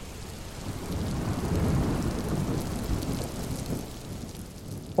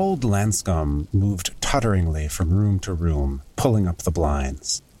Old Lanscombe moved totteringly from room to room, pulling up the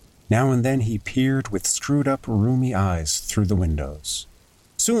blinds. Now and then he peered with screwed-up, rheumy eyes through the windows.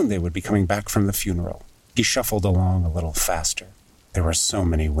 Soon they would be coming back from the funeral. He shuffled along a little faster. There were so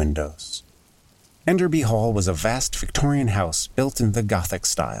many windows. Enderby Hall was a vast Victorian house built in the Gothic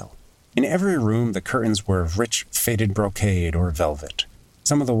style. In every room, the curtains were of rich, faded brocade or velvet.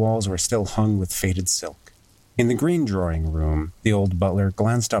 Some of the walls were still hung with faded silk. In the green drawing room, the old butler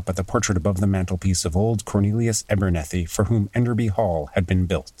glanced up at the portrait above the mantelpiece of old Cornelius Abernethy, for whom Enderby Hall had been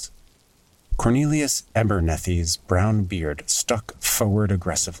built. Cornelius Abernethy's brown beard stuck forward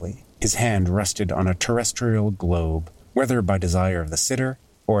aggressively. His hand rested on a terrestrial globe, whether by desire of the sitter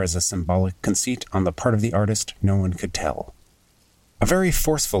or as a symbolic conceit on the part of the artist, no one could tell. A very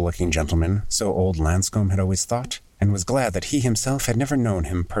forceful-looking gentleman, so old Lanscombe had always thought, and was glad that he himself had never known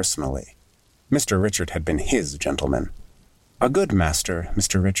him personally. Mr. Richard had been his gentleman. A good master,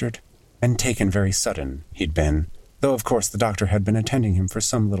 Mr. Richard, and taken very sudden, he'd been, though of course the doctor had been attending him for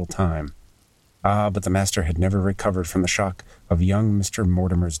some little time. But the master had never recovered from the shock of young Mr.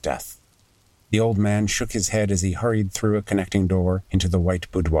 Mortimer's death. The old man shook his head as he hurried through a connecting door into the white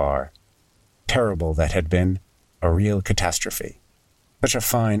boudoir. Terrible that had been, a real catastrophe. Such a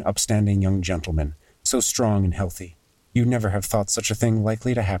fine, upstanding young gentleman, so strong and healthy. You'd never have thought such a thing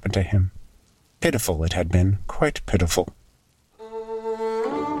likely to happen to him. Pitiful it had been, quite pitiful.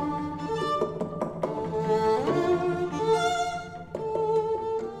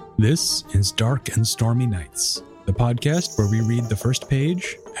 This is Dark and Stormy Nights, the podcast where we read the first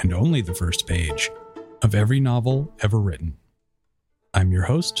page, and only the first page, of every novel ever written. I'm your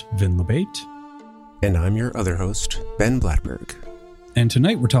host, Vin LeBate. And I'm your other host, Ben Blattberg. And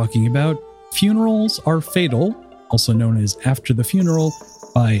tonight we're talking about Funerals Are Fatal, also known as After the Funeral,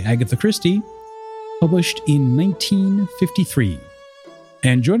 by Agatha Christie, published in 1953.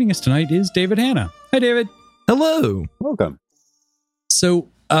 And joining us tonight is David Hanna. Hi, David. Hello. Welcome. So,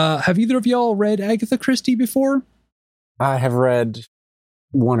 have either of y'all read Agatha Christie before? I have read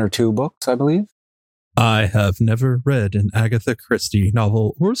one or two books, I believe. I have never read an Agatha Christie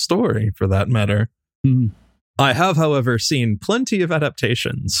novel or story, for that matter. Mm-hmm. I have, however, seen plenty of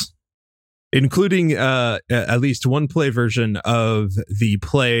adaptations, including at least one play version of the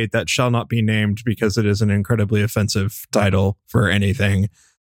play that shall not be named because it is an incredibly offensive title for anything.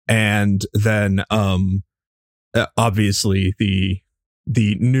 And then, obviously,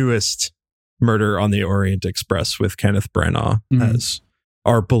 the newest Murder on the Orient Express with Kenneth Branagh as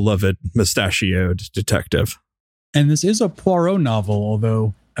our beloved mustachioed detective. And this is a Poirot novel,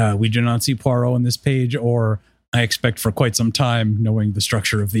 although we do not see Poirot on this page, or I expect for quite some time, knowing the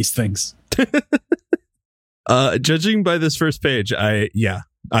structure of these things. Judging by this first page, I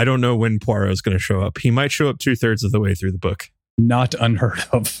don't know when Poirot is going to show up. He might show up 2/3 of the way through the book. Not unheard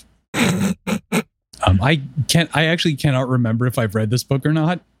of. I actually cannot remember if I've read this book or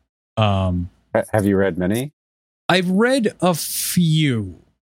not. Have you read many? I've read a few.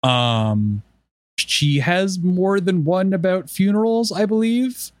 She has more than one about funerals, I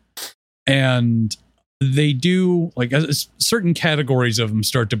believe. And they do, like, certain categories of them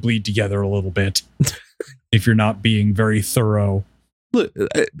start to bleed together a little bit if you're not being very thorough. Look,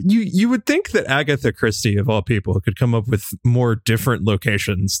 you would think that Agatha Christie, of all people, could come up with more different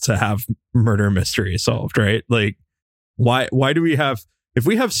locations to have murder mystery solved, right? Like, why do we have, if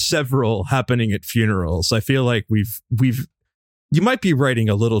we have several happening at funerals, I feel like you might be writing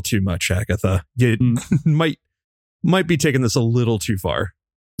a little too much, Agatha. You might be taking this a little too far.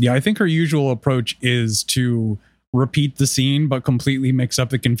 Yeah, I think her usual approach is to repeat the scene, but completely mix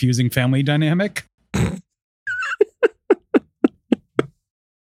up the confusing family dynamic.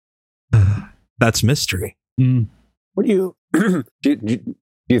 That's mystery. What do you do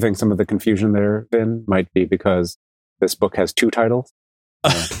you think some of the confusion there then might be because this book has two titles?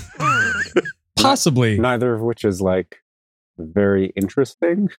 Possibly. Neither of which is like very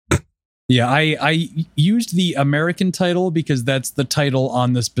interesting. Yeah, I used the American title because that's the title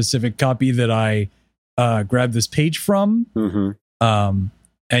on the specific copy that I grabbed this page from. Mm-hmm.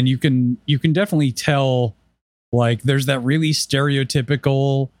 And you can definitely tell, like, there's that really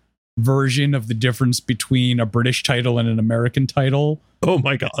stereotypical version of the difference between a British title and an American title. Oh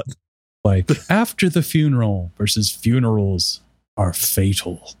my God. Like, After the Funeral versus Funerals Are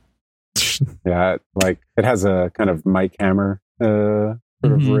Fatal. Yeah, like it has a kind of Mike Hammer sort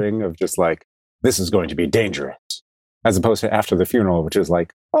of ring of just like, this is going to be dangerous, as opposed to After the Funeral, which is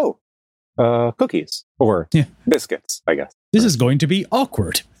like, cookies or biscuits, I guess. This is going to be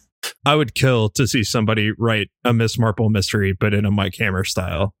awkward. I would kill to see somebody write a Miss Marple mystery, but in a Mike Hammer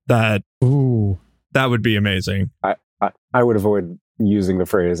style. That would be amazing. I would avoid using the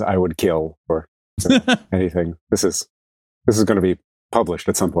phrase "I would kill" or anything. This is going to be published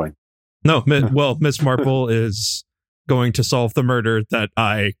at some point. No, Miss Marple is going to solve the murder that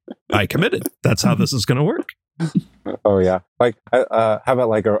I committed. That's how this is going to work. Oh yeah, like how about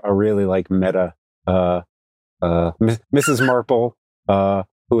like a really like meta Mrs. Marple,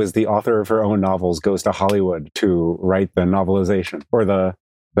 who is the author of her own novels, goes to Hollywood to write the novelization or the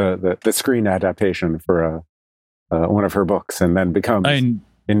screen adaptation for one of her books, and then becomes.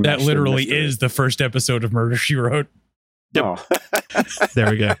 That literally is the first episode of Murder, She Wrote. Yep. Oh.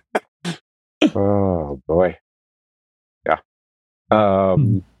 There we go. Oh boy. Yeah.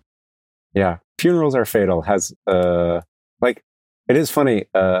 Yeah. Funerals Are Fatal has like, it is funny.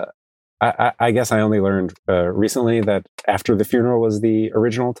 I guess I only learned recently that After the Funeral was the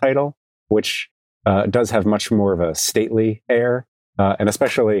original title, which does have much more of a stately air, and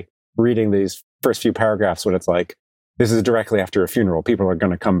especially reading these first few paragraphs when it's like, this is directly after a funeral, people are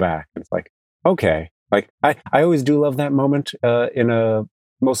going to come back. And it's like, okay. Like I always do love that moment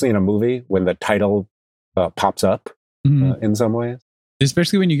mostly in a movie when the title pops up in some ways.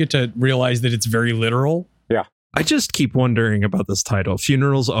 Especially when you get to realize that it's very literal. Yeah. I just keep wondering about this title,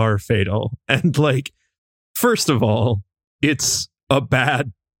 Funerals Are Fatal. And like, first of all, it's a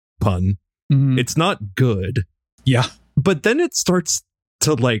bad pun. Mm-hmm. It's not good. Yeah. But then it starts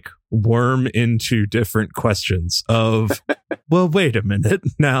to like worm into different questions of, well, wait a minute.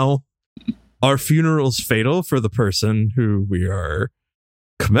 Now, are funerals fatal for the person who we are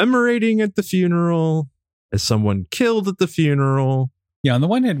commemorating at the funeral? Is someone killed at the funeral? Yeah, on the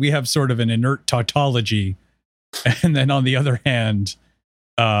one hand, we have sort of an inert tautology. And then on the other hand,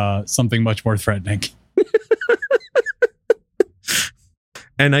 something much more threatening.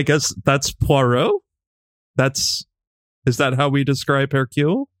 And I guess that's Poirot? Is that how we describe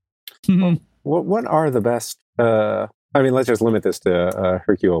Hercule? What are the best, I mean, let's just limit this to a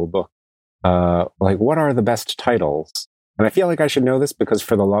Hercule book. Like, what are the best titles? And I feel like I should know this because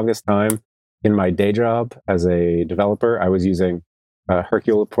for the longest time in my day job as a developer, I was using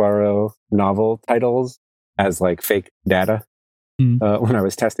Hercule Poirot novel titles as like fake data when I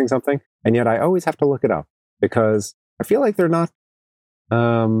was testing something. And yet I always have to look it up because I feel like they're not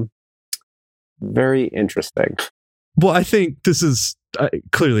very interesting. Well, I think this is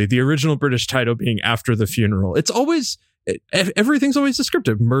clearly the original British title being After the Funeral. It's always, everything's always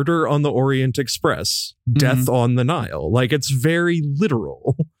descriptive. Murder on the Orient Express, death on the Nile. Like, it's very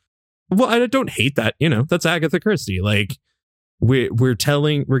literal. Well, I don't hate that. You know, that's Agatha Christie. Like, we're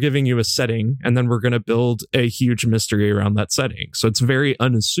giving you a setting, and then we're going to build a huge mystery around that setting. So it's very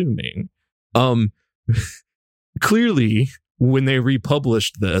unassuming. Clearly, when they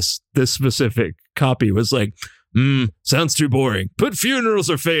republished this specific copy was like, sounds too boring. Put Funerals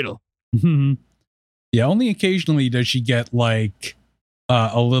Are Fatal. Mm-hmm. Yeah, only occasionally does she get like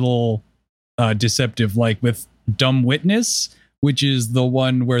a little deceptive, like with Dumb Witness, which is the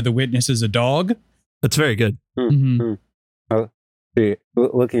one where the witness is a dog. That's very good. Mm-hmm.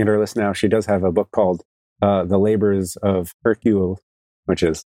 Looking at her list now, she does have a book called The Labors of Hercule, which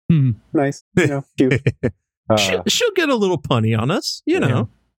is nice, you know, cute. She'll get a little punny on us, you know. Yeah.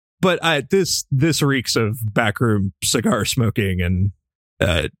 But this reeks of backroom cigar smoking and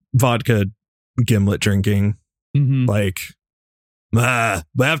vodka gimlet drinking. Mm-hmm. Like,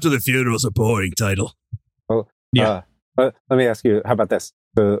 After the Funeral is a boring title. Well, yeah. Let me ask you, how about this?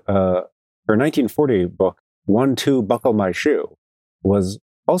 Her 1940 book, 1-2 Buckle My Shoe, was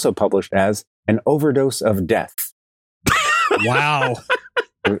also published as An Overdose of Death. Wow.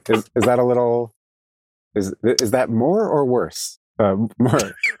 Is that a little... Is that more or worse?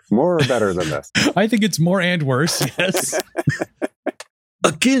 More or better than this? I think it's more and worse, yes.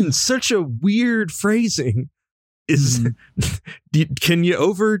 Again, such a weird phrasing. Can you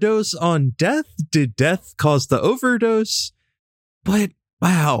overdose on death? Did death cause the overdose? But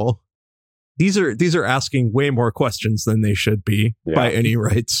wow. These are asking way more questions than they should be by any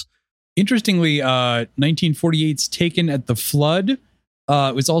rights. Interestingly, 1948's Taken at the Flood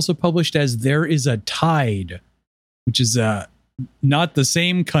was also published as There Is a Tide, which is not the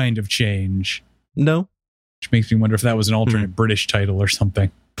same kind of change. No. Which makes me wonder if that was an alternate British title or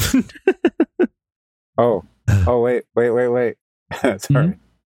something. Oh, wait. Sorry.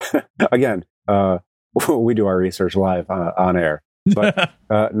 Again, we do our research live on air. But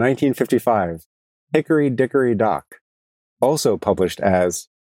 1955, Hickory Dickory Dock, also published as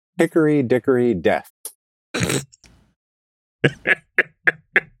Hickory Dickory Death.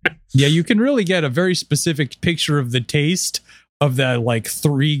 Yeah, you can really get a very specific picture of the taste of the like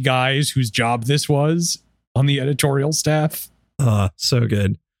three guys whose job this was on the editorial staff. So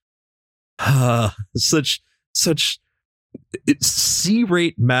good. Such It's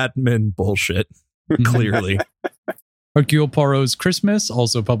C-rate Mad Men bullshit. Clearly. Hercule Poirot's Christmas,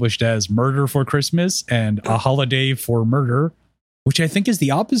 also published as Murder for Christmas and A Holiday for Murder, which I think is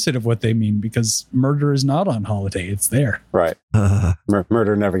the opposite of what they mean, because murder is not on holiday. It's there. Right.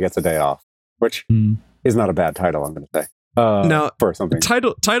 Murder never gets a day off, which is not a bad title, I'm going to say. Now, for something.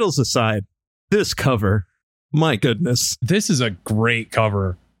 Titles aside, this cover, my goodness. This is a great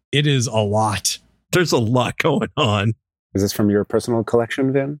cover. It is a lot. There's a lot going on. Is this from your personal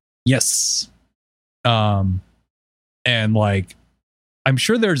collection, Vin? Yes. And like, I'm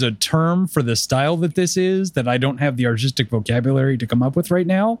sure there's a term for the style that this is that I don't have the artistic vocabulary to come up with right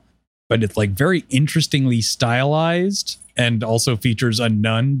now, but it's like very interestingly stylized and also features a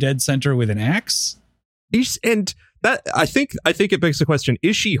nun dead center with an axe. And that I think it begs the question,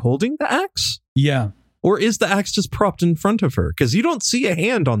 is she holding the axe? Yeah. Or is the axe just propped in front of her? Because you don't see a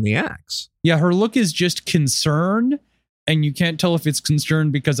hand on the axe. Yeah, her look is just concern, and you can't tell if it's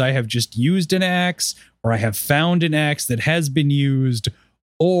concern because I have just used an axe, or I have found an axe that has been used,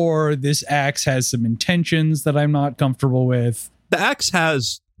 or this axe has some intentions that I'm not comfortable with. The axe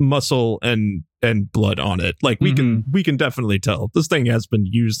has muscle and blood on it. Like we can definitely tell this thing has been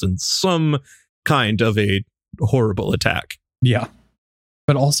used in some kind of a horrible attack. Yeah.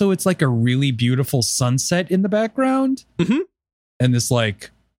 But also it's like a really beautiful sunset in the background. Mm-hmm. And this like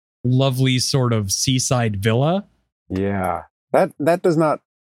lovely sort of seaside villa. Yeah. That does not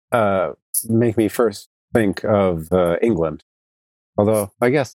make me first think of England. Although, I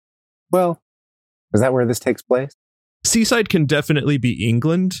guess, well, is that where this takes place? Seaside can definitely be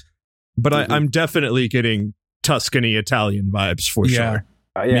England, but I'm definitely getting Tuscany Italian vibes for sure.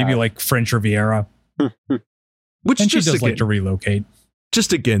 Maybe like French Riviera. Which and she just does again, like to relocate.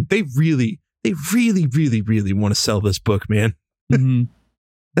 Just again, they really want to sell this book, man. Mm-hmm.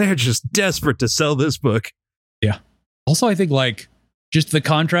 They're just desperate to sell this book. Yeah. Also, I think like just the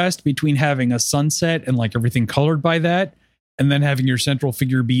contrast between having a sunset and like everything colored by that, and then having your central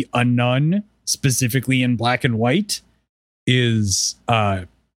figure be a nun, specifically in black and white, is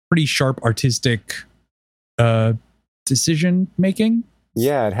pretty sharp artistic decision making.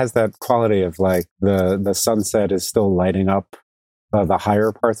 Yeah, it has that quality of like the sunset is still lighting up the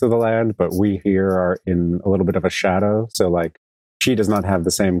higher parts of the land, but we here are in a little bit of a shadow. So like she does not have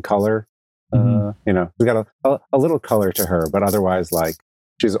the same color. You know, she's got a little color to her, but otherwise like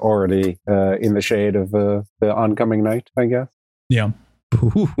she's already in the shade of the oncoming night, I guess. Yeah.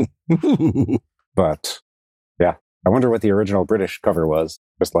 But yeah, I wonder what the original British cover was.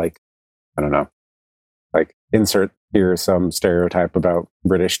 Just like, I don't know, like insert here some stereotype about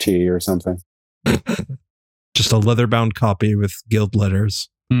British tea or something. Just a leather-bound copy with gilt letters.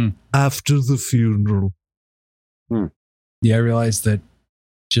 After the funeral. Yeah, I realized that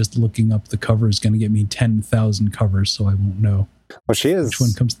just looking up the cover is going to get me 10,000 covers, so I won't know well, she is, which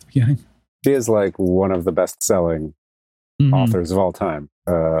one comes at the beginning. She is like one of the best-selling authors of all time.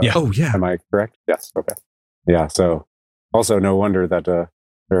 Yeah. Oh, yeah. Am I correct? Yes. Okay. Yeah. So also no wonder that there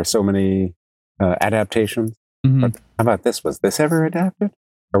are so many adaptations. But how about this? Was this ever adapted?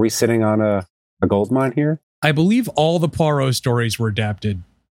 Are we sitting on a gold mine here? I believe all the Poirot stories were adapted.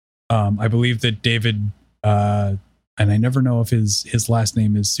 I believe that David, and I never know if his last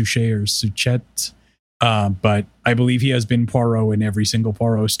name is Suchet or Suchet, but I believe he has been Poirot in every single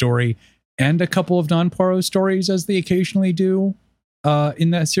Poirot story, and a couple of non-Poirot stories, as they occasionally do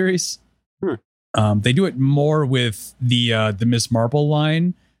in that series. They do it more with the Miss Marple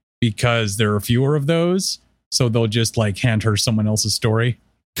line because there are fewer of those, so they'll just like hand her someone else's story.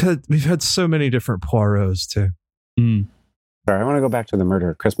 We've had so many different Poirots too. Sorry, I want to go back to the Murder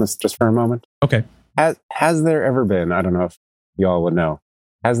of Christmas just for a moment. Okay. Has there ever been, I don't know if y'all would know,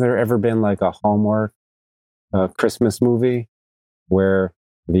 has there ever been like a Hallmark Christmas movie where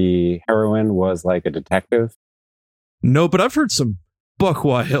the heroine was like a detective? No, but I've heard some buck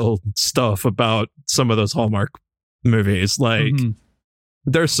wild stuff about some of those Hallmark movies. Like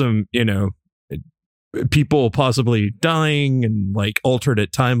there's some, you know, people possibly dying and like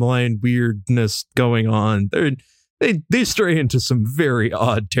alternate timeline weirdness going on. They stray into some very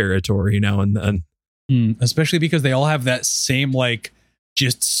odd territory now and then. Especially because they all have that same like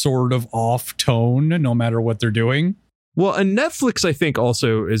just sort of off tone no matter what they're doing. Well, and Netflix, I think,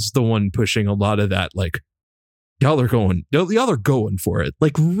 also is the one pushing a lot of that. Like y'all are going for it,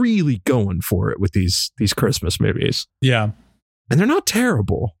 like really going for it with these Christmas movies. Yeah. And they're not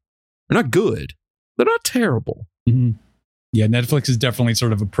terrible. They're not good. They're not terrible. Yeah, Netflix is definitely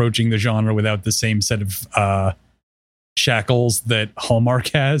sort of approaching the genre without the same set of shackles that Hallmark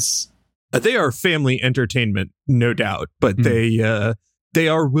has. They are family entertainment, no doubt, but they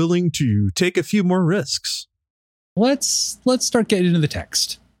are willing to take a few more risks. let's start getting into the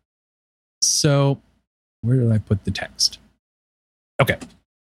text. So, where did I put the text? Okay.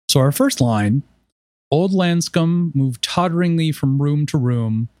 So our first line, old Lanscombe moved totteringly from room to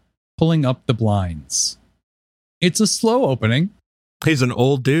room, pulling up the blinds. It's a slow opening. He's an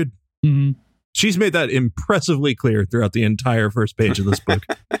old dude. Mm-hmm. She's made that impressively clear throughout the entire first page of this book.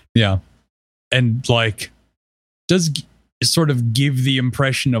 Yeah. And like, does sort of give the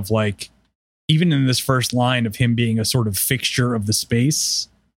impression of like, even in this first line of him being a sort of fixture of the space,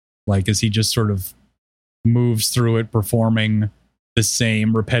 like as he just sort of moves through it, performing the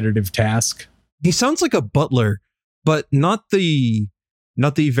same repetitive task. He sounds like a butler, but not the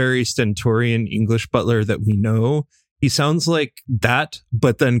very stentorian English butler that we know. He sounds like that,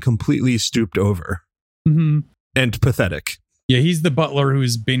 but then completely stooped over and pathetic. Yeah, he's the butler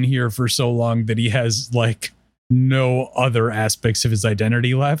who's been here for so long that he has like no other aspects of his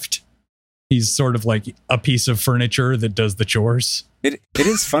identity left. He's sort of like a piece of furniture that does the chores. It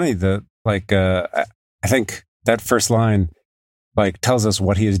is funny that like I think that first line like tells us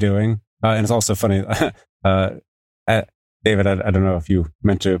what he is doing, and it's also funny. David, I don't know if you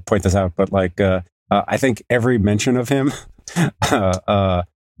meant to point this out, but like I think every mention of him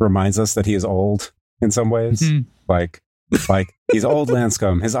reminds us that he is old in some ways. Mm-hmm. Like he's old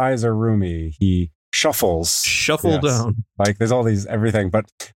Lanscombe. His eyes are roomy. He shuffle down. Like there's all these everything,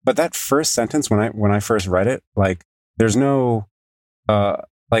 but that first sentence when I first read it, like there's no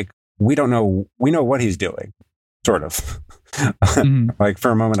like we know what he's doing, sort of. Like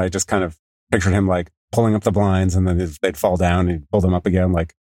for a moment, I just kind of pictured him like pulling up the blinds, and then they'd fall down, and he'd pull them up again.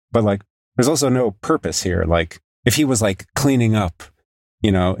 Like, but like there's also no purpose here. Like if he was like cleaning up,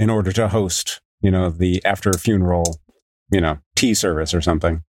 in order to host, the after funeral, tea service or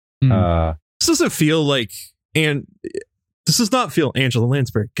something. This doesn't feel like, and this does not feel Angela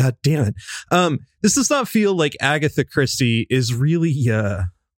Lansbury. God damn it. This does not feel like Agatha Christie is really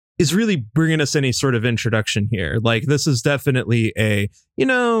bringing us any sort of introduction here. Like this is definitely a,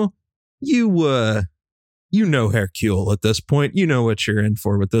 Hercule at this point. You know what you're in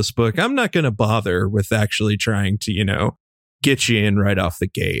for with this book. I'm not going to bother with actually trying to, get you in right off the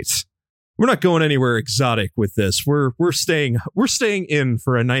gate. We're not going anywhere exotic with this. We're staying in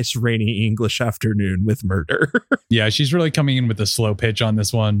for a nice rainy English afternoon with murder. Yeah, she's really coming in with a slow pitch on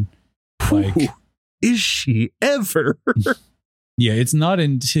this one. Like, ooh, is she ever? Yeah, it's not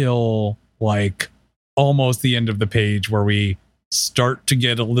until like almost the end of the page where we start to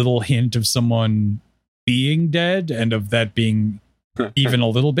get a little hint of someone being dead and of that being even a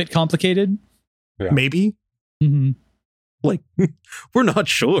little bit complicated. Yeah. Maybe. Mm-hmm. Like, we're not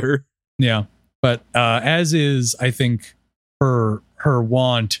sure. Yeah, but as is, I think, her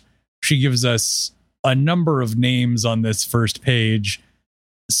wont, she gives us a number of names on this first page,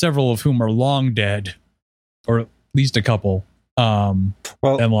 several of whom are long dead, or at least a couple. Well,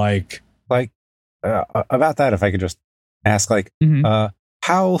 and about that, if I could just ask,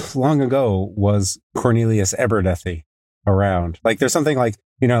 how long ago was Cornelius Abernethy around? Like, there's something like,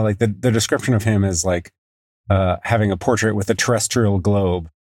 like the description of him is like having a portrait with a terrestrial globe.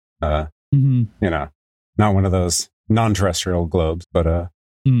 Not one of those non-terrestrial globes, but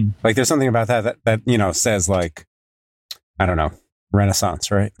like there's something about that says like, I don't know,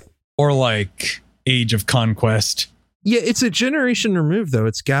 Renaissance, right? Or like Age of Conquest. Yeah, it's a generation removed, though.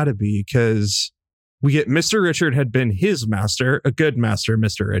 It's got to be, because we get Mr. Richard had been his master, a good master,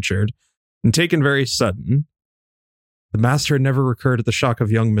 Mr. Richard, and taken very sudden. The master had never recurred to the shock of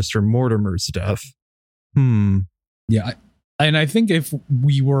young Mr. Mortimer's death. Yeah, and I think if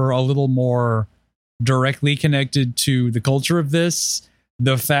we were a little more directly connected to the culture of this,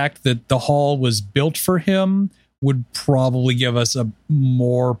 the fact that the hall was built for him would probably give us a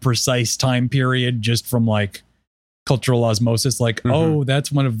more precise time period just from like cultural osmosis. Like, oh,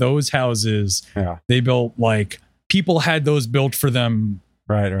 that's one of those houses. Yeah. They built, like, people had those built for them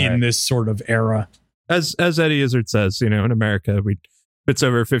right. In this sort of era. As Eddie Izzard says, in America, if it's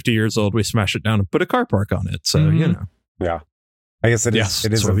over 50 years old, we smash it down and put a car park on it. So, Yeah. I guess it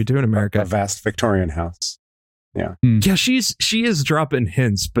is what we do in America. A vast Victorian house. Yeah. Yeah, she is dropping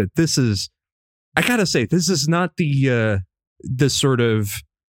hints, but this is, I gotta say, this is not the sort of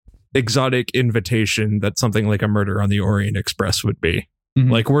exotic invitation that something like a Murder on the Orient Express would be.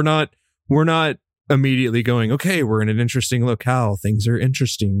 Like we're not immediately going, okay, we're in an interesting locale, things are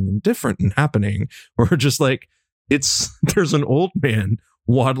interesting and different and happening. We're just like, there's an old man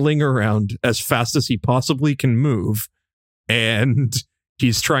waddling around as fast as he possibly can move, and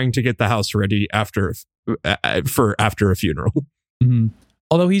he's trying to get the house ready after a funeral.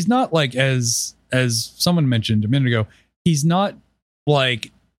 Although he's not like, as someone mentioned a minute ago, he's not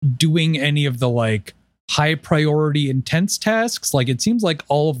like doing any of the like high priority intense tasks. Like it seems like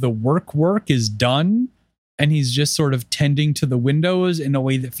all of the work is done and he's just sort of tending to the windows in a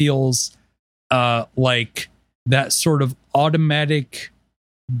way that feels like that sort of automatic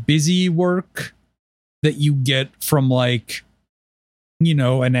busy work that you get from like, you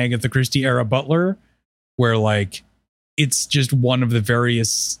know, an Agatha Christie era butler, where like it's just one of the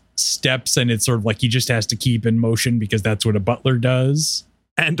various steps and it's sort of like he just has to keep in motion because that's what a butler does.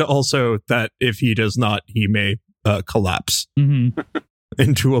 And also that if he does not, he may collapse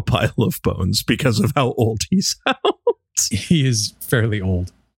into a pile of bones because of how old he sounds. He is fairly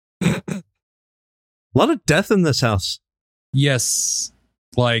old. A lot of death in this house. Yes.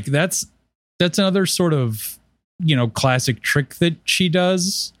 Like that's another sort of, you know, classic trick that she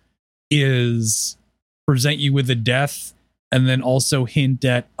does is present you with a death and then also hint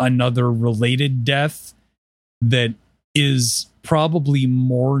at another related death that is probably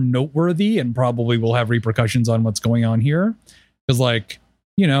more noteworthy and probably will have repercussions on what's going on here. Because like,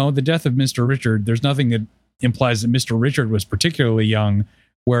 you know, the death of Mr. Richard, there's nothing that implies that Mr. Richard was particularly young,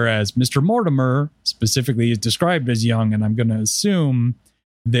 whereas Mr. Mortimer specifically is described as young, and I'm going to assume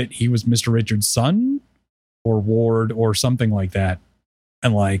that he was Mr. Richard's son or ward or something like that.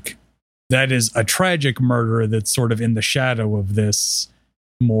 And like, that is a tragic murder that's sort of in the shadow of this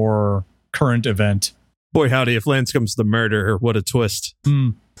more current event. Boy, howdy, if Lanscome's the murderer, what a twist.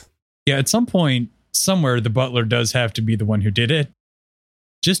 Yeah, at some point, somewhere, the butler does have to be the one who did it.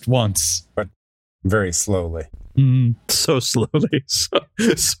 Just once. But very slowly. So slowly.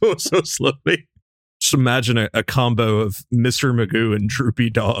 So slowly. Just imagine a combo of Mr. Magoo and Droopy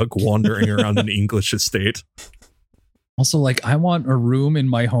Dog wandering around an English estate. Also, like, I want a room in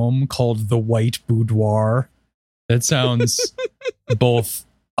my home called the White Boudoir. That sounds both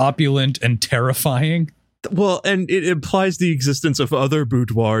opulent and terrifying. Well, and it implies the existence of other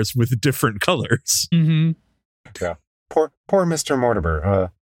boudoirs with different colors. Yeah. Poor Mr.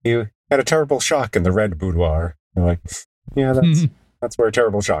 Mortimer. He had a terrible shock in the red boudoir. You're like, yeah, that's where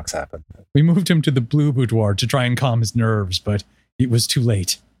terrible shocks happen. We moved him to the blue boudoir to try and calm his nerves, but it was too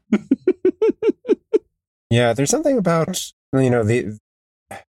late. Yeah, there's something about, you know,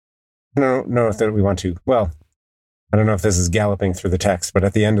 I don't know if that we want to, well, I don't know if this is galloping through the text, but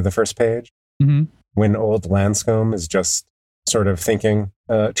at the end of the first page, when old Lanscombe is just sort of thinking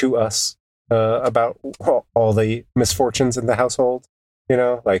to us about all the misfortunes in the household, you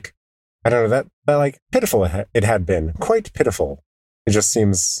know, like, I don't know, that like pitiful it had been, quite pitiful. It just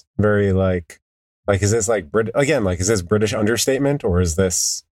seems very like is this like is this British understatement, or is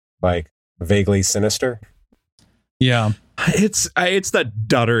this like vaguely sinister? Yeah, it's that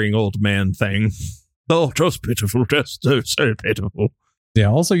doddering old man thing. Oh, just pitiful, just so pitiful. Yeah.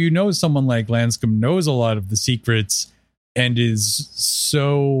 Also, you know, someone like Lanscombe knows a lot of the secrets and is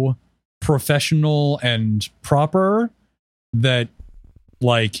so professional and proper that,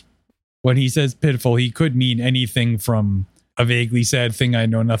 like, when he says pitiful, he could mean anything from a vaguely sad thing I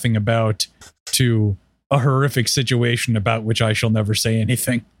know nothing about to a horrific situation about which I shall never say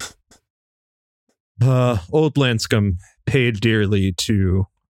anything. Old Lanscombe paid dearly to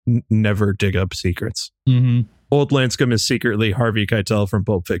never dig up secrets. Old Lanscombe is secretly Harvey Keitel from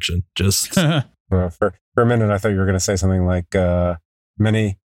Pulp Fiction. Just for a minute, I thought you were going to say something like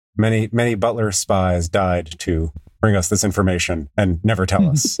many butler spies died to bring us this information and never tell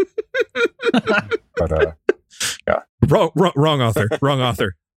us. But yeah, wrong author. Wrong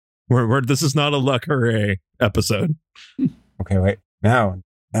author. This is not a luck hooray episode. Okay, wait. Now,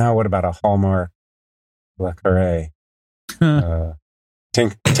 what about a Hallmark luck hooray?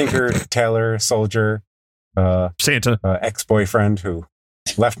 Tinker, tailor, soldier, Santa, ex-boyfriend who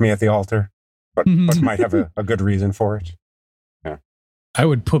left me at the altar, but might have a good reason for it. Yeah, I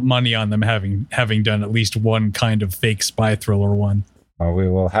would put money on them having done at least one kind of fake spy thriller one. We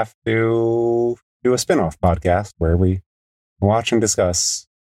will have to do a spin-off podcast where we watch and discuss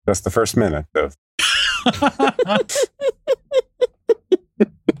just the first minute of.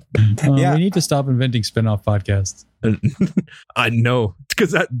 Yeah. We need to stop inventing spin-off podcasts. I know,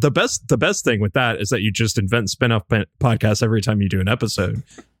 because the best thing with that is that you just invent spin-off podcasts every time you do an episode,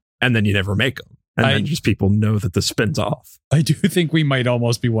 and then you never make them, and then just people know that the spin's off. I do think we might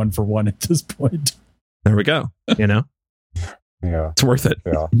almost be one for one at this point. There we go. You know, yeah, it's worth it.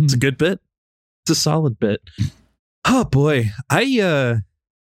 Yeah. It's a good bit. It's a solid bit. Oh boy, I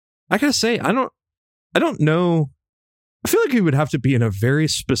gotta say, I don't know. I feel like you would have to be in a very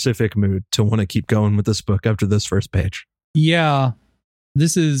specific mood to want to keep going with this book after this first page. Yeah,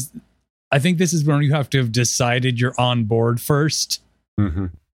 I think this is when you have to have decided you're on board first.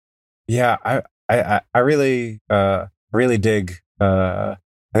 Yeah, I really dig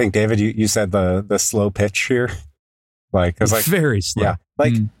I think David, you said the slow pitch here. Like it was like very slow. Yeah.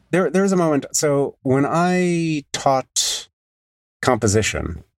 Like there was a moment. So when I taught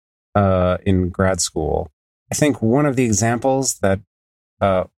composition in grad school, I think one of the examples that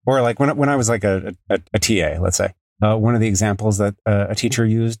or like when I was like a TA, let's say, one of the examples that a teacher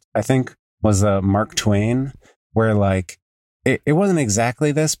used, I think, was Mark Twain, where like it wasn't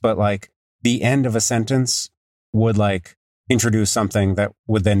exactly this, but like the end of a sentence would like introduce something that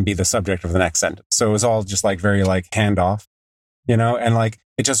would then be the subject of the next sentence. So it was all just like very like handoff, and like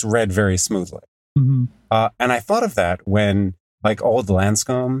it just read very smoothly. Mm-hmm. And I thought of that when like old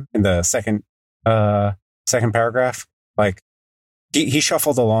Lanscombe in the second paragraph, like he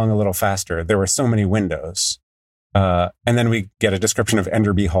shuffled along a little faster. There were so many windows. And then we get a description of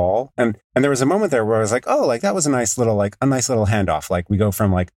Enderby Hall. And there was a moment there where I was like, oh, like that was a nice little handoff. Like we go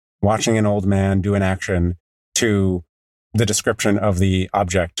from like watching an old man do an action to the description of the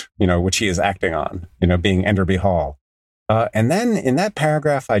object, which he is acting on, being Enderby Hall. And then in that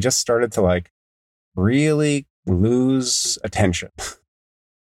paragraph, I just started to like really lose attention.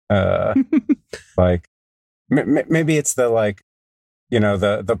 Like maybe it's the like,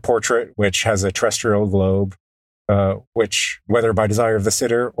 the portrait, which has a terrestrial globe, which whether by desire of the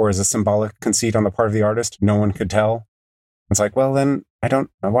sitter or as a symbolic conceit on the part of the artist, no one could tell. It's like, well, then I don't.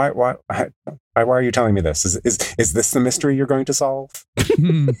 Why are you telling me this? Is this the mystery you're going to solve?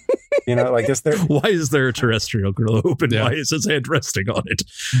 Like is there? Why is there a terrestrial globe and why is his head resting on it?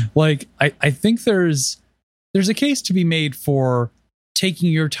 Like, I think there's a case to be made for taking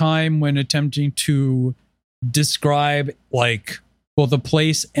your time when attempting to describe like both a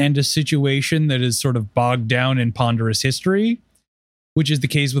place and a situation that is sort of bogged down in ponderous history, which is the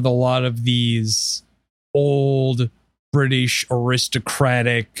case with a lot of these old British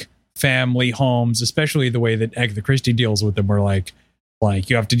aristocratic family homes, especially the way that Agatha Christie deals with them, where like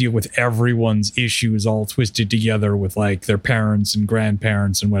you have to deal with everyone's issues all twisted together with like their parents and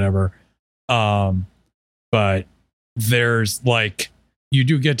grandparents and whatever. But there's like, you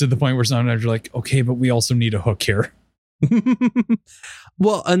do get to the point where sometimes you're like, okay, but we also need a hook here.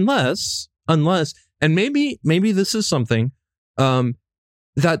 Well, unless, and maybe this is something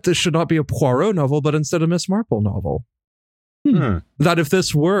that this should not be a Poirot novel, but instead a Miss Marple novel. That if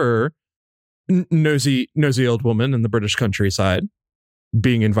this were nosy old woman in the British countryside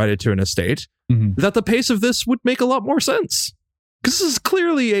being invited to an estate, that the pace of this would make a lot more sense. Because this is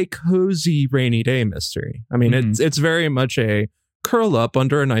clearly a cozy rainy day mystery. I mean, it's very much a curl up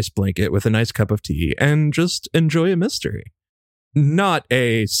under a nice blanket with a nice cup of tea and just enjoy a mystery. Not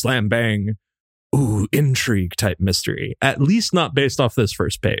a slam bang, intrigue type mystery. At least not based off this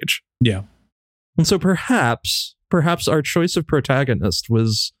first page. Yeah. And so perhaps our choice of protagonist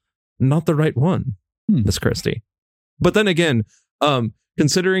was not the right one, Miss Christie. But then again,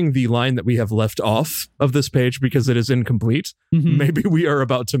 considering the line that we have left off of this page because it is incomplete, maybe we are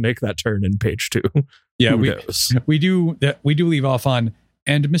about to make that turn in page 2. Yeah, we do leave off on,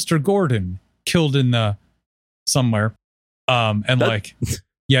 and Mr. Gordon killed in the somewhere.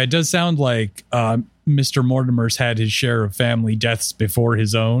 It does sound like Mr. Mortimer's had his share of family deaths before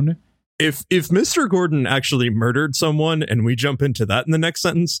his own. If Mr. Gordon actually murdered someone and we jump into that in the next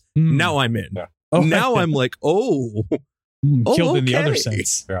sentence, now I'm in. Yeah. Oh, now I'm like, killed in the other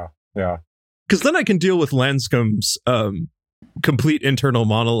sense. Yeah. Because then I can deal with Lanscombe's complete internal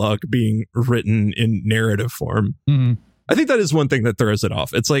monologue being written in narrative form. I think that is one thing that throws it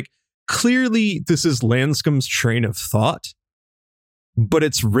off. It's like, clearly this is Lanscombe's train of thought, but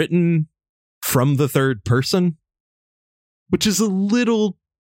it's written from the third person, which is a little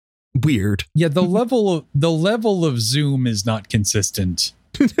weird. Yeah, the level of zoom is not consistent.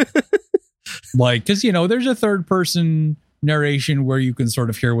 Like, because there's a third person narration where you can sort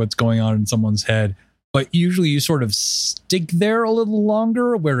of hear what's going on in someone's head, but usually you sort of stick there a little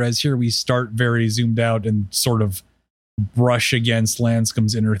longer, whereas here we start very zoomed out and sort of brush against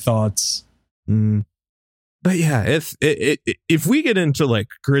Lanscombe's inner thoughts. But yeah, if we get into like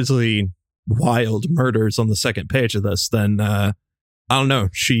grisly, wild murders on the second page of this, then I don't know.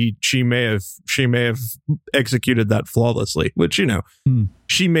 She may have executed that flawlessly, which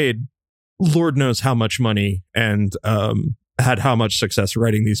she made Lord knows how much money and had how much success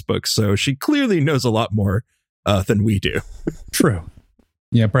writing these books. So she clearly knows a lot more than we do. True.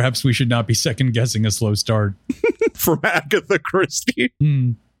 Yeah, perhaps we should not be second guessing a slow start from Agatha Christie.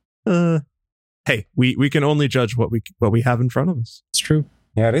 Hey, we can only judge what we have in front of us. It's true.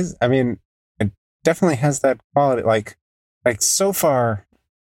 Yeah, it is. I mean, it definitely has that quality. Like so far,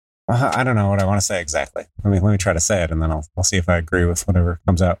 I don't know what I want to say exactly. Let me try to say it, and then I'll see if I agree with whatever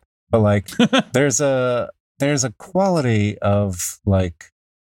comes out. But like, there's a quality of like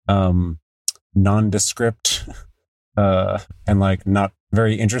nondescript and like not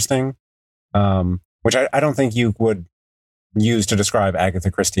very interesting, which I don't think you would use to describe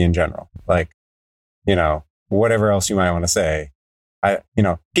Agatha Christie in general. Like, you know, whatever else you might want to say,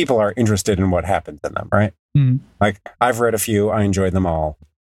 people are interested in what happens in them, right? Mm. Like, I've read a few, I enjoyed them all.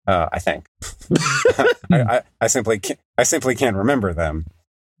 I think I simply can't remember them.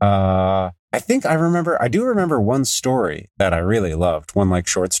 I do remember one story that I really loved, one like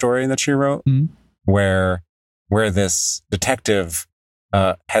short story that she wrote, where this detective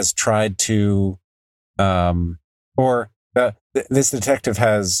has tried to, this detective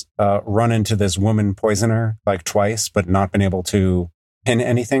has run into this woman poisoner like twice, but not been able to pin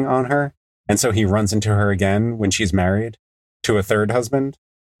anything on her, and so he runs into her again when she's married to a third husband,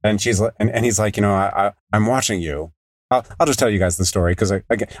 and he's like, you know, I'm watching you. I'll just tell you guys the story because I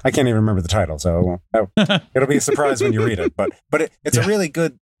can't even remember the title, so it'll be a surprise when you read it. But it's a really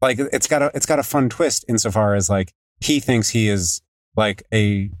good, like, it's got a fun twist insofar as like he thinks he is like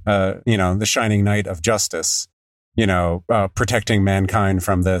a the shining knight of justice, protecting mankind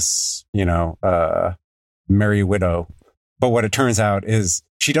from this merry widow. But what it turns out is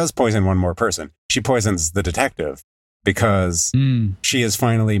she does poison one more person. She poisons the detective, because she has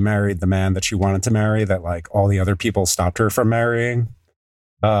finally married the man that she wanted to marry, that like all the other people stopped her from marrying,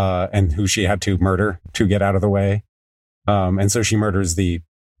 and who she had to murder to get out of the way. And so she murders the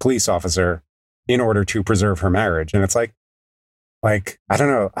police officer in order to preserve her marriage. And it's like, I don't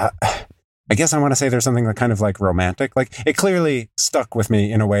know. I guess I want to say there's something that kind of like romantic, like it clearly stuck with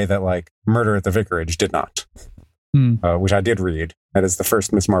me in a way that like Murder at the Vicarage did not, which I did read. That is the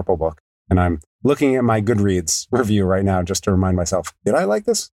first Miss Marple book. And I'm looking at my Goodreads review right now just to remind myself, did I like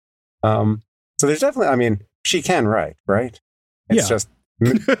this? So there's definitely, I mean, she can write, right? It's just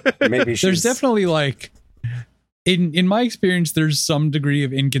maybe she's... There's definitely like, in my experience, there's some degree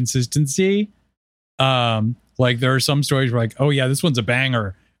of inconsistency. Like there are some stories where like, oh yeah, this one's a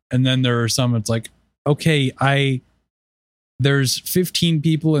banger. And then there are some, it's like, okay, there's 15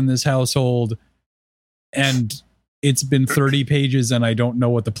 people in this household and it's been 30 pages and I don't know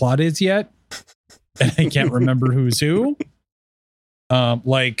what the plot is yet. And I can't remember who's who.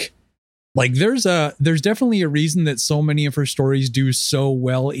 Like there's definitely a reason that so many of her stories do so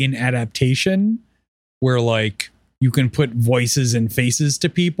well in adaptation, where like you can put voices and faces to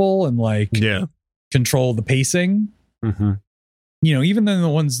people and like control the pacing. Mm-hmm. Even then the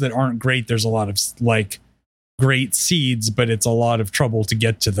ones that aren't great, there's a lot of like great seeds, but it's a lot of trouble to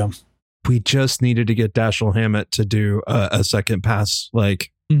get to them. We just needed to get Dashiell Hammett to do a second pass.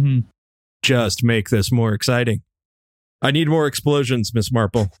 Like, just make this more exciting. I need more explosions, Miss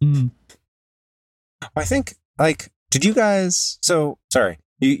Marple. I think, like, did you guys... So, sorry.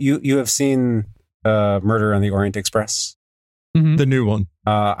 You have seen Murder on the Orient Express? Mm-hmm. The new one.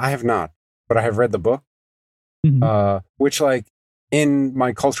 I have not, but I have read the book. Which, like, in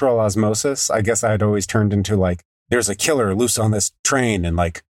my cultural osmosis, I guess I had always turned into, like, there's a killer loose on this train and,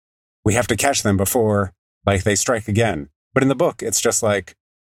 like, we have to catch them before, like, they strike again. But in the book, it's just like,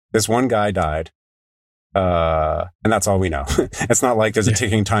 this one guy died, and that's all we know. It's not like there's a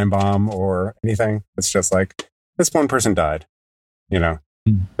ticking time bomb or anything. It's just like, this one person died. The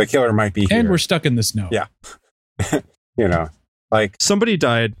killer might be here. And we're stuck in the snow. Yeah. Like... Somebody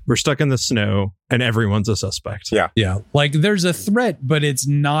died, we're stuck in the snow, and everyone's a suspect. Yeah. Yeah. Like, there's a threat, but it's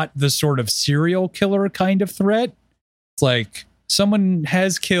not the sort of serial killer kind of threat. It's like... someone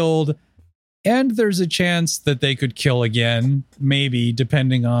has killed, and there's a chance that they could kill again, maybe,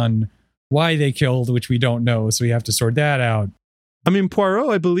 depending on why they killed, which we don't know, so we have to sort that out. I mean, Poirot,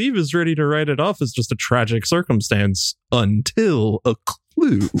 I believe, is ready to write it off as just a tragic circumstance until a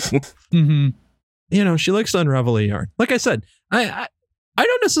clue. She likes to unravel a yarn. Like I said, I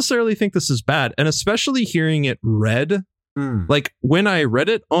don't necessarily think this is bad, and especially hearing it read, like, when I read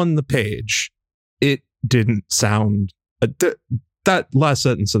it on the page, it didn't sound... that last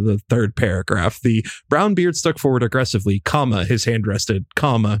sentence of the third paragraph, the brown beard stuck forward aggressively, comma, his hand rested,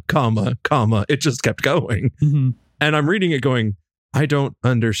 comma, comma, comma. It just kept going. And I'm reading it going, I don't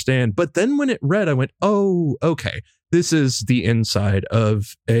understand. But then when it read, I went, oh, okay. This is the inside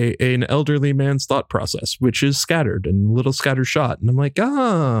of an elderly man's thought process, which is scattered and a little scattershot. And I'm like,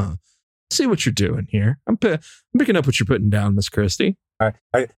 see what you're doing here. I'm picking up what you're putting down, Miss Christie. I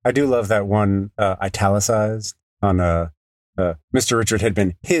do love that one italicized on Mr. Richard had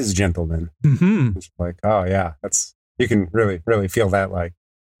been his gentleman. It's like, oh yeah, you can really, really feel that, like,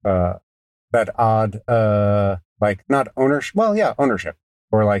 that odd, like, not ownership. Well, yeah, ownership,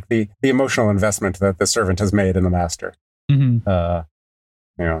 or like the emotional investment that the servant has made in the master. Yeah,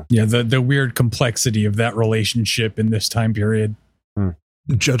 the weird complexity of that relationship in this time period.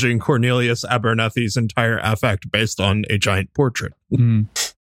 judging Cornelius Abernethy's entire affect based on a giant portrait. Mm.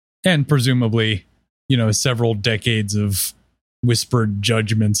 And presumably, several decades of whispered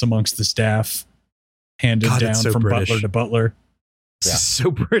judgments amongst the staff handed down from British. butler to butler. Yeah.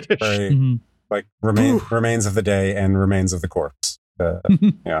 So British. Very, like remains of the day and remains of the corpse.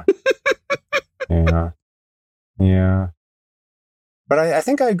 Yeah. Yeah. But I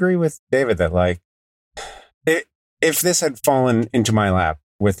think I agree with David that, like, if this had fallen into my lap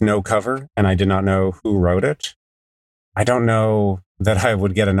with no cover and I did not know who wrote it, I don't know that I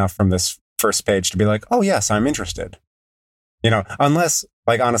would get enough from this first page to be like, oh, yes, I'm interested. Unless,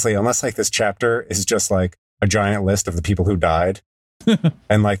 like, honestly, like this chapter is just like a giant list of the people who died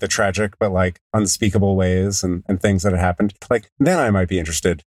and like the tragic but like unspeakable ways and things that had happened, like, then I might be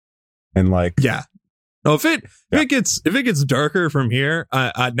interested in, like, yeah. No, if it gets darker from here,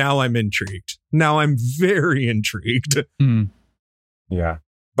 now I'm intrigued. Now I'm very intrigued. Yeah.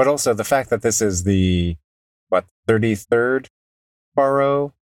 But also the fact that this is the 33rd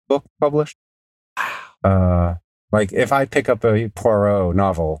Poirot book published. Like, if I pick up a Poirot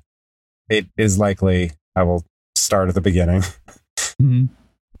novel, it is likely I will start at the beginning. And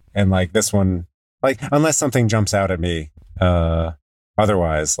like this one, like, unless something jumps out at me,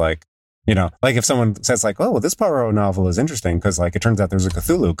 otherwise, like, like if someone says like, oh, well, this Poirot novel is interesting because like it turns out there's a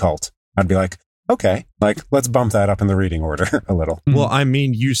Cthulhu cult, I'd be like, okay, like, let's bump that up in the reading order a little. Well, I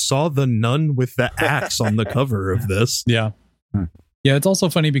mean, you saw the nun with the axe on the cover of this. Yeah. Yeah, it's also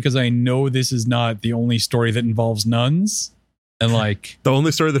funny because I know this is not the only story that involves nuns. And like, the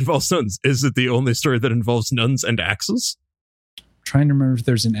only story that involves nuns. Is it the only story that involves nuns and axes? I'm trying to remember if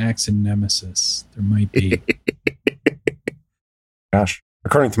there's an axe in Nemesis. There might be. Gosh,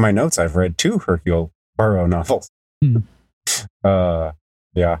 according to my notes, I've read 2 Hercule Poirot novels. Yeah.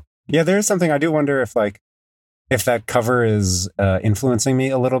 Yeah, there's something I do wonder if that cover is influencing me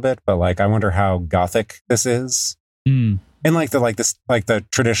a little bit, but like, I wonder how gothic this is. And like the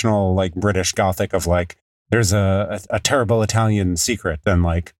traditional like British Gothic of like, there's a terrible Italian secret and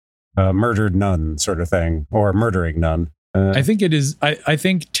like a murdered nun sort of thing, or murdering nun. I think it is. I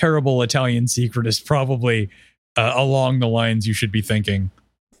think terrible Italian secret is probably along the lines you should be thinking.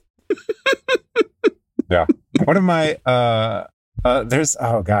 Yeah. One of my there's,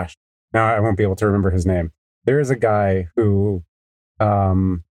 oh gosh, now I won't be able to remember his name. There is a guy who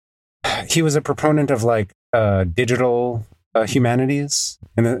he was a proponent of like digital humanities,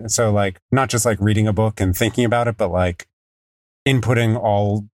 and so like not just like reading a book and thinking about it, but like inputting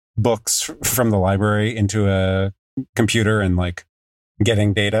all books from the library into a computer and like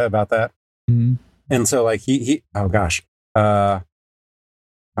getting data about that. And so like he oh gosh, I'm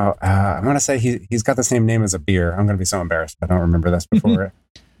gonna say he's got the same name as a beer. I'm gonna be so embarrassed. I don't remember this before.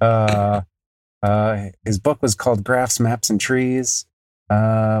 His book was called Graphs, Maps, and Trees.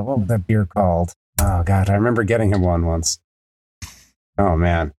 What was that beer called? Oh God, I remember getting him one once. Oh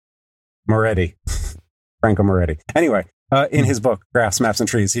man, Moretti, Franco Moretti. Anyway, in his book Graphs, Maps, and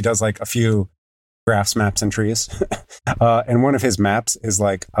Trees, he does like a few graphs, maps, and trees. And one of his maps is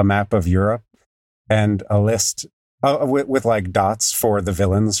like a map of Europe and a list with like dots for the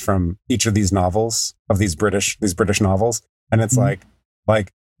villains from each of these novels, of these British novels. And it's like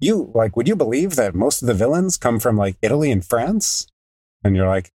you like, would you believe that most of the villains come from like Italy and France? And you're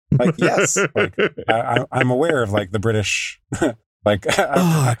like yes, like I'm aware of like the British. Like,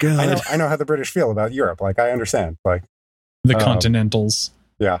 I know how the British feel about Europe. Like, I understand. Like the Continentals.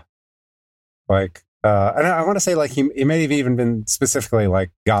 Yeah. Like, and I want to say like he may have even been specifically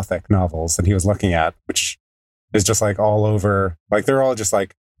like Gothic novels that he was looking at, which is just like all over. Like, they're all just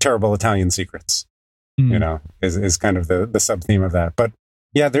like terrible Italian secrets. Is kind of the sub theme of that. But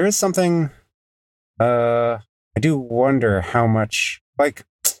yeah, there is something. I do wonder how much like.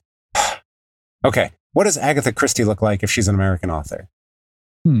 Okay. What does Agatha Christie look like if she's an American author?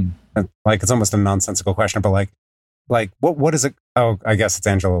 Like, it's almost a nonsensical question, but like what is it? Oh, I guess it's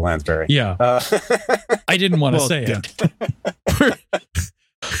Angela Lansbury. Yeah. I didn't want to say it.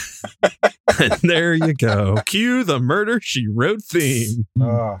 There you go. Cue the Murder, She Wrote theme.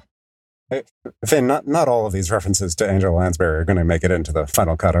 Finn, not all of these references to Angela Lansbury are going to make it into the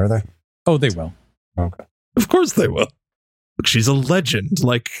final cut, are they? Oh, they will. Okay. Of course they will. Look, she's a legend.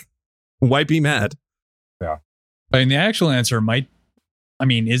 Like, why be mad? Yeah. I mean, the actual answer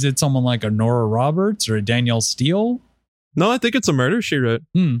is it someone like a Nora Roberts or a Danielle Steele? No, I think it's a Murder, She Wrote.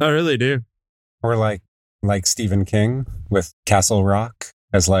 I really do. Or like Stephen King with Castle Rock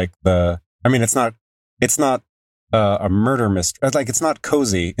as like it's not a murder mystery. Like, it's not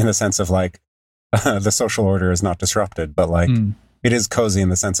cozy in the sense of like the social order is not disrupted, but like it is cozy in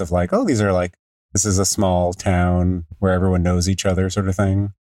the sense of like, oh, these are like this is a small town where everyone knows each other, sort of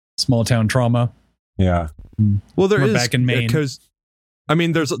thing. Small town trauma. Yeah. Well, there We're is back in Maine. There's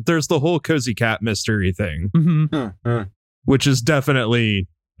the whole cozy cat mystery thing, Mm-hmm. which is definitely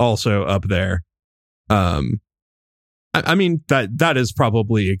also up there. I mean, that is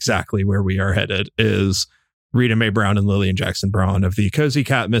probably exactly where we are headed, is Rita Mae Brown and Lillian Jackson Braun of the Cozy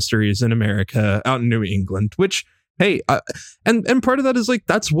Cat Mysteries in America out in New England, which, hey, and part of that is like,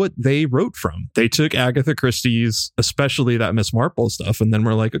 that's what they wrote from. They took Agatha Christie's, especially that Miss Marple stuff, and then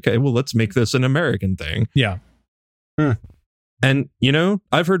we're like, okay, well, let's make this an American thing. Yeah. And, you know,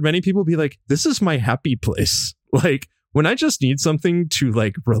 I've heard many people be like, this is my happy place. Like, when I just need something to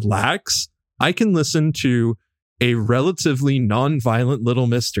like relax, I can listen to a relatively non-violent little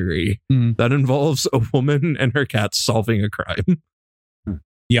mystery that involves a woman and her cat solving a crime.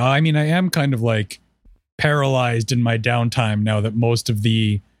 Yeah, I mean, I am kind of like paralyzed in my downtime now that most of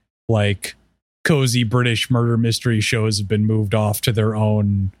the like cozy British murder mystery shows have been moved off to their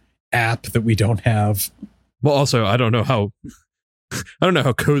own app that we don't have. Well, also, I don't know how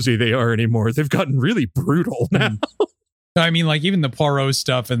cozy they are anymore. They've gotten really brutal now. I mean, like even the Poirot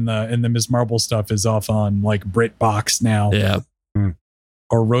stuff and the Miss Marple stuff is off on like BritBox now. Yeah.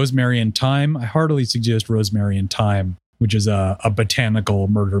 Or Rosemary and Thyme. I heartily suggest Rosemary and Thyme, which is a botanical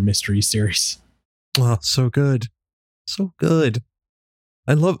murder mystery series. Oh, so good. So good.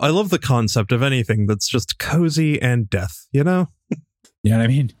 I love the concept of anything that's just cozy and death, you know? Yeah, I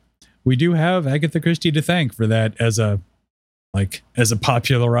mean, we do have Agatha Christie to thank for that as a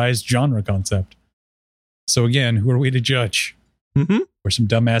popularized genre concept. So again, who are we to judge? Mm-hmm. We're some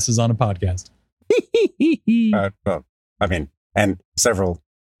dumbasses on a podcast. Well, I mean, and several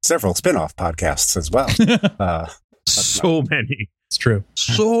spin-off podcasts as well. So many. It's true.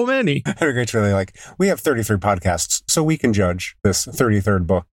 So many. It's really like, we have 33 podcasts, so we can judge this 33rd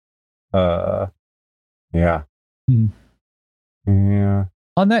book. Yeah. Yeah.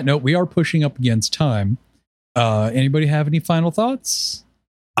 On that note, we are pushing up against time. Anybody have any final thoughts?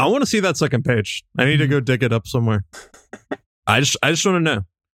 I want to see that second page. I need to go dig it up somewhere. I just want to know. If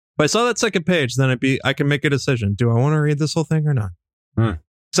I saw that second page, then I can make a decision. Do I want to read this whole thing or not? Is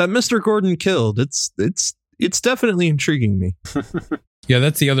that Mr. Gordon killed? It's definitely intriguing me. Yeah,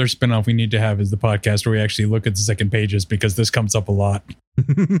 that's the other spinoff we need to have, is the podcast where we actually look at the second pages, because this comes up a lot.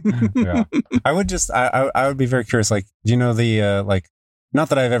 Yeah. I would be very curious, like, you know, the like, not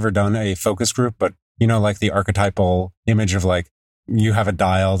that I've ever done a focus group, but you know, like the archetypal image of like, you have a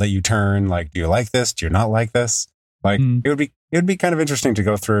dial that you turn, like, do you like this? Do you not like this? Like, it would be kind of interesting to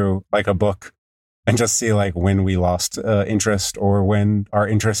go through like a book and just see like when we lost interest or when our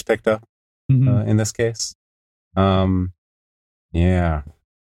interest picked up in this case. Yeah.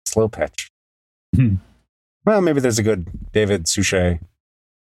 Slow pitch. Well, maybe there's a good David Suchet.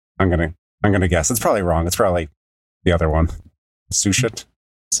 I'm gonna guess. It's probably wrong. It's probably the other one. Suchet.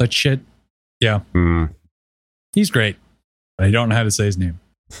 Such shit. Yeah. He's great. I don't know how to say his name.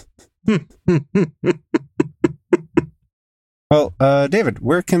 Well, David,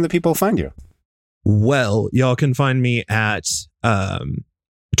 where can the people find you? Well, y'all can find me at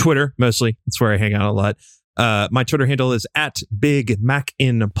Twitter, mostly. It's where I hang out a lot. My Twitter handle is at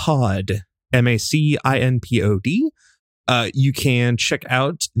BigMacinPod, MACINPOD. You can check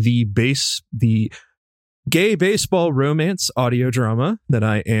out the gay baseball romance audio drama that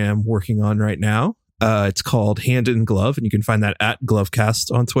I am working on right now. It's called Hand in Glove, and you can find that at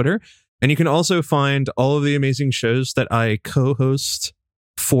Glovecast on Twitter. And you can also find all of the amazing shows that I co-host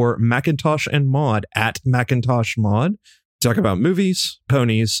for Macintosh and Maud at Macintosh Maud. Talk about movies,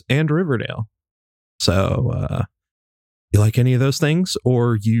 ponies, and Riverdale. So, you like any of those things,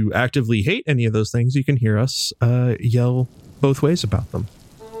 or you actively hate any of those things, you can hear us yell both ways about them.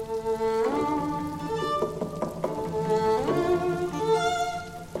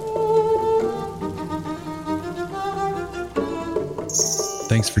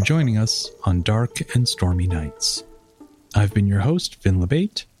 Thanks for joining us on Dark and Stormy Nights. I've been your host, Finn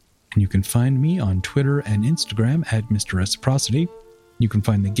LeBate, and you can find me on Twitter and Instagram at Mr. Reciprocity. You can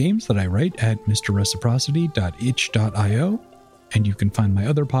find the games that I write at mrreciprocity.itch.io, and you can find my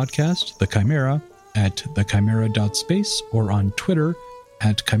other podcast, The Chimera, at thechimera.space, or on Twitter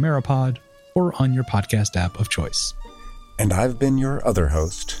at ChimeraPod, or on your podcast app of choice. And I've been your other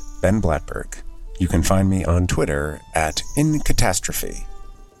host, Ben Blattberg. You can find me on Twitter at InCatastrophe.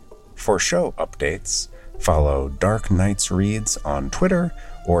 For show updates, follow Dark Knights Reads on Twitter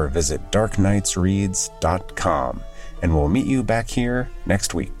or visit darkknightsreads.com, and we'll meet you back here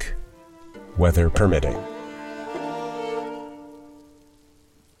next week, weather permitting.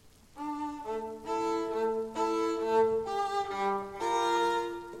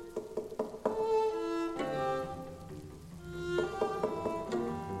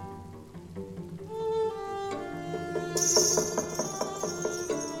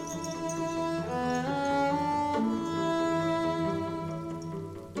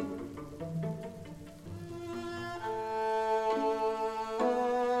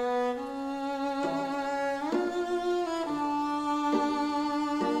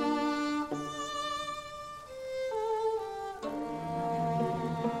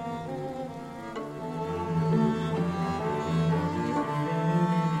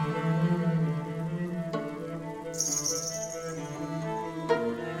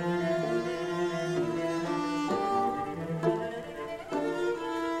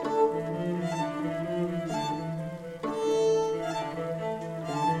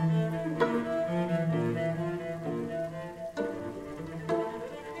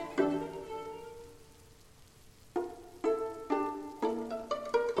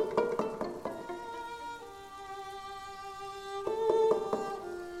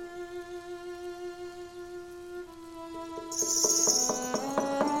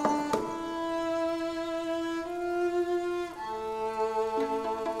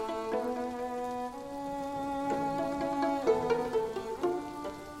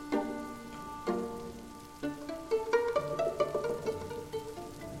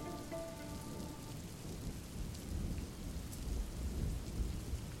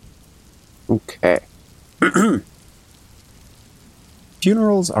 Okay.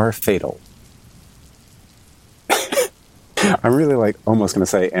 Funerals are fatal. I'm really almost going to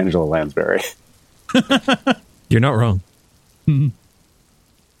say Angela Lansbury. You're not wrong.